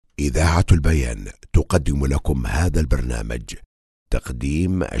إذاعة البيان تقدم لكم هذا البرنامج.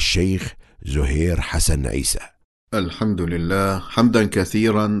 تقديم الشيخ زهير حسن عيسى. الحمد لله حمدا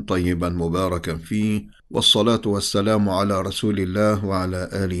كثيرا طيبا مباركا فيه، والصلاة والسلام على رسول الله وعلى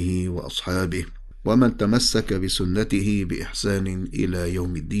آله وأصحابه ومن تمسك بسنته بإحسان إلى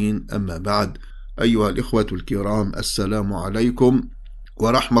يوم الدين. أما بعد، أيها الإخوة الكرام، السلام عليكم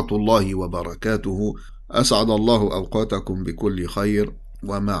ورحمة الله وبركاته. أسعد الله أوقاتكم بكل خير.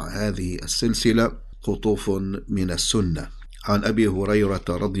 ومع هذه السلسلة خطوف من السنة، عن أبي هريرة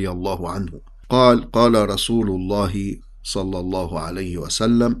رضي الله عنه قال: قال رسول الله صلى الله عليه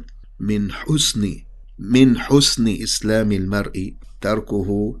وسلم: من حسن إسلام المرء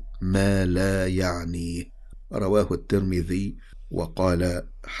تركه ما لا يعنيه. رواه الترمذي وقال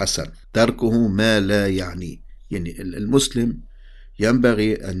حسن. تركه ما لا يعنيه، يعني المسلم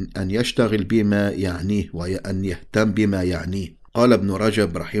ينبغي أن يشتغل بما يعنيه وأن يهتم بما يعنيه. قال ابن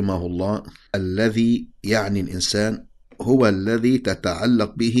رجب رحمه الله: الذي يعني الإنسان هو الذي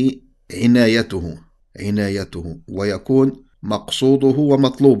تتعلق به عنايته ويكون مقصوده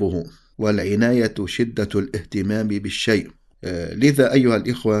ومطلوبه، والعناية شدة الاهتمام بالشيء. لذا أيها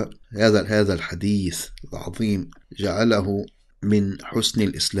الإخوة، هذا الحديث العظيم جعله من حسن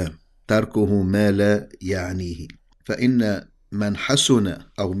الإسلام تركه ما لا يعنيه، فإن من حسن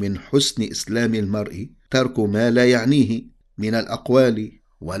أو من حسن إسلام المرء ترك ما لا يعنيه من الأقوال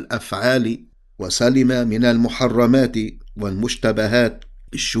والأفعال، وسلم من المحرمات والمشتبهات،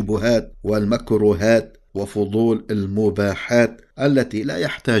 الشبهات والمكروهات وفضول المباحات التي لا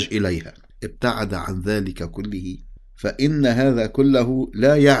يحتاج إليها، ابتعد عن ذلك كله. فإن هذا كله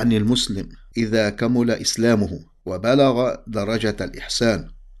لا يعني المسلم إذا كمل إسلامه وبلغ درجة الإحسان،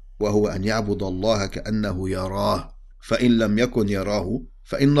 وهو أن يعبد الله كأنه يراه، فإن لم يكن يراه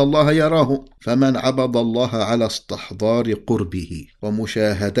فإن الله يراه. فمن عبد الله على استحضار قربه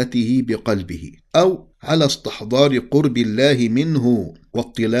ومشاهدته بقلبه، أو على استحضار قرب الله منه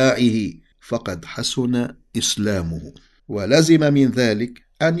واطلاعه، فقد حسن إسلامه. ولزم من ذلك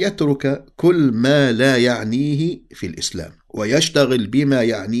أن يترك كل ما لا يعنيه في الإسلام ويشتغل بما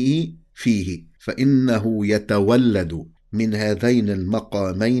يعنيه فيه، فإنه يتولد من هذين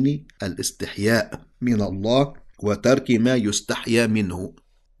المقامين الاستحياء من الله وترك ما يستحيا منه.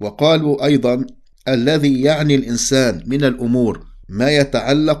 وقالوا أيضا: الذي يعني الإنسان من الأمور ما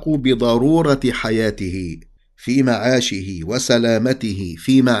يتعلق بضرورة حياته في معاشه وسلامته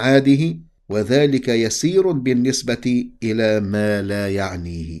في معاده، وذلك يسير بالنسبة إلى ما لا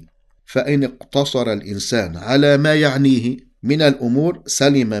يعنيه. فإن اقتصر الإنسان على ما يعنيه من الأمور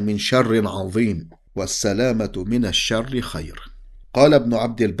سلم من شر عظيم، والسلامة من الشر خير. قال ابن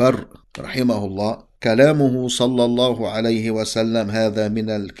عبد البر رحمه الله: كلامه صلى الله عليه وسلم هذا من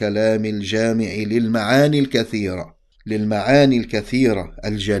الكلام الجامع للمعاني الكثيرة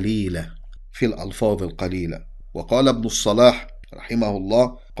الجليلة في الألفاظ القليلة. وقال ابن الصلاح رحمه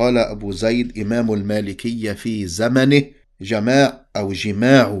الله: قال أبو زيد إمام المالكية في زمنه: جماع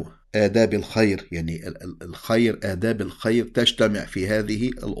آداب الخير، يعني الخير، آداب الخير تجتمع في هذه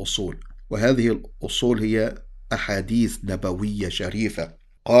الأصول، وهذه الأصول هي أحاديث نبوية شريفة.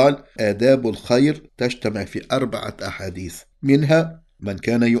 قال: آداب الخير تجتمع في 4 أحاديث، منها: من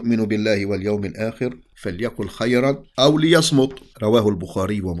كان يؤمن بالله واليوم الآخر فليقل خيرا أو ليصمت، رواه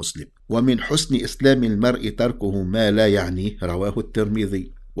البخاري ومسلم. ومن حسن إسلام المرء تركه ما لا يعنيه، رواه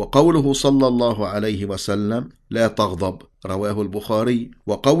الترمذي. وقوله صلى الله عليه وسلم: لا تغضب، رواه البخاري.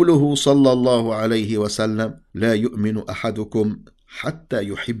 وقوله صلى الله عليه وسلم: لا يؤمن أحدكم حتى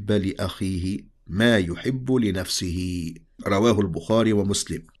يحب لأخيه ما يحب لنفسه، رواه البخاري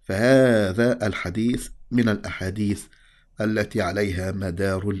ومسلم. فهذا الحديث من الأحاديث التي عليها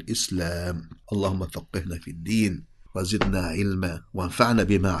مدار الإسلام. اللهم فقهنا في الدين وزدنا علما وانفعنا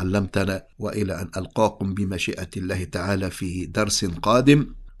بما علمتنا، وإلى أن ألقاكم بمشيئة الله تعالى في درس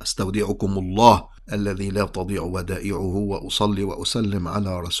قادم. أستودعكم الله الذي لا تضيع ودائعه، وأصلي وأسلم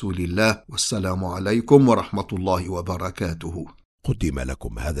على رسول الله، والسلام عليكم ورحمة الله وبركاته. قدم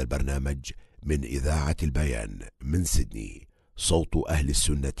لكم هذا البرنامج من إذاعة البيان من سيدني، صوت أهل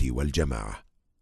السنة والجماعة.